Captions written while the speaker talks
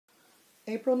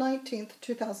April 19th,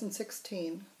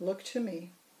 2016. Look to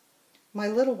me. My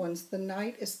little ones, the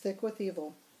night is thick with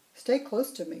evil. Stay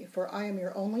close to me, for I am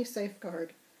your only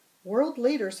safeguard. World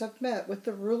leaders have met with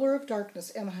the ruler of darkness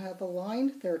and have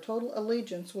aligned their total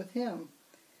allegiance with him.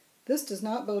 This does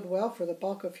not bode well for the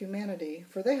bulk of humanity,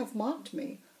 for they have mocked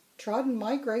me, trodden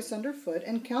my grace underfoot,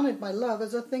 and counted my love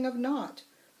as a thing of naught.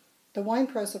 The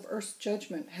winepress of earth's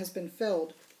judgment has been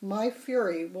filled. My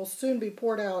fury will soon be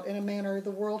poured out in a manner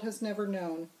the world has never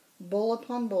known, bowl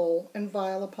upon bowl, and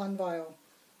vial upon vial.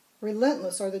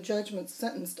 Relentless are the judgments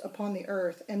sentenced upon the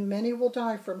earth, and many will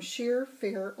die from sheer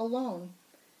fear alone.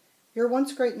 Your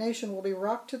once great nation will be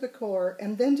rocked to the core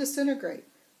and then disintegrate,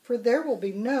 for there will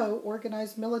be no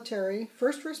organized military,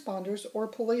 first responders, or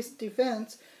police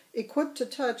defense equipped to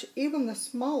touch even the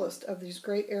smallest of these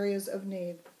great areas of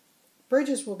need.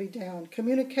 Bridges will be down,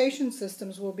 communication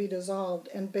systems will be dissolved,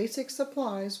 and basic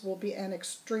supplies will be an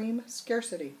extreme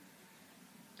scarcity.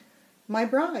 My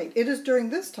bride, it is during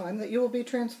this time that you will be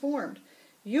transformed.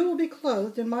 You will be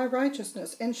clothed in my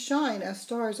righteousness and shine as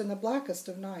stars in the blackest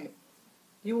of night.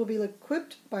 You will be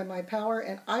equipped by my power,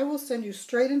 and I will send you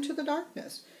straight into the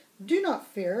darkness. Do not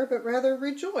fear, but rather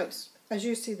rejoice as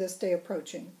you see this day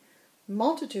approaching.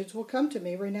 Multitudes will come to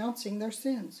me renouncing their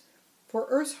sins, for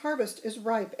earth's harvest is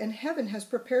ripe, and heaven has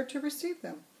prepared to receive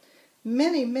them.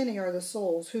 Many, many are the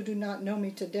souls who do not know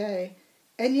me today,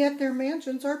 and yet their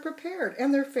mansions are prepared,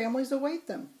 and their families await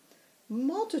them.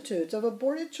 Multitudes of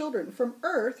aborted children from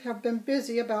earth have been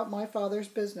busy about my Father's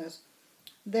business.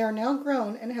 They are now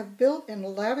grown and have built and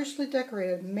lavishly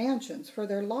decorated mansions for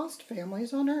their lost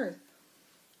families on earth.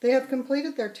 They have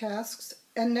completed their tasks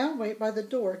and now wait by the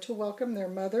door to welcome their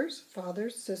mothers,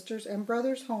 fathers, sisters, and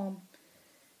brothers home.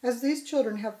 As these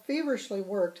children have feverishly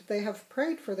worked, they have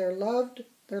prayed for their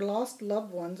lost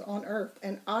loved ones on earth,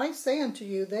 and I say unto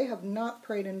you, they have not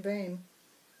prayed in vain.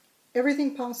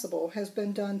 Everything possible has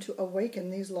been done to awaken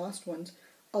these lost ones,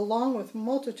 along with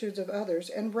multitudes of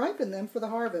others, and ripen them for the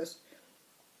harvest.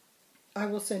 I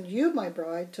will send you, my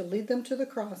bride, to lead them to the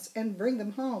cross and bring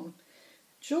them home.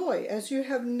 Joy, as you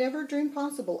have never dreamed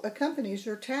possible, accompanies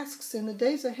your tasks in the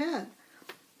days ahead.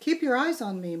 Keep your eyes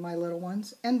on me, my little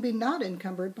ones, and be not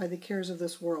encumbered by the cares of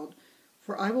this world,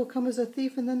 for I will come as a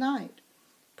thief in the night.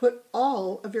 Put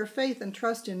all of your faith and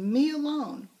trust in me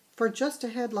alone, for just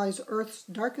ahead lies earth's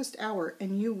darkest hour,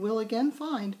 and you will again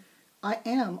find I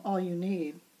am all you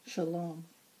need. Shalom.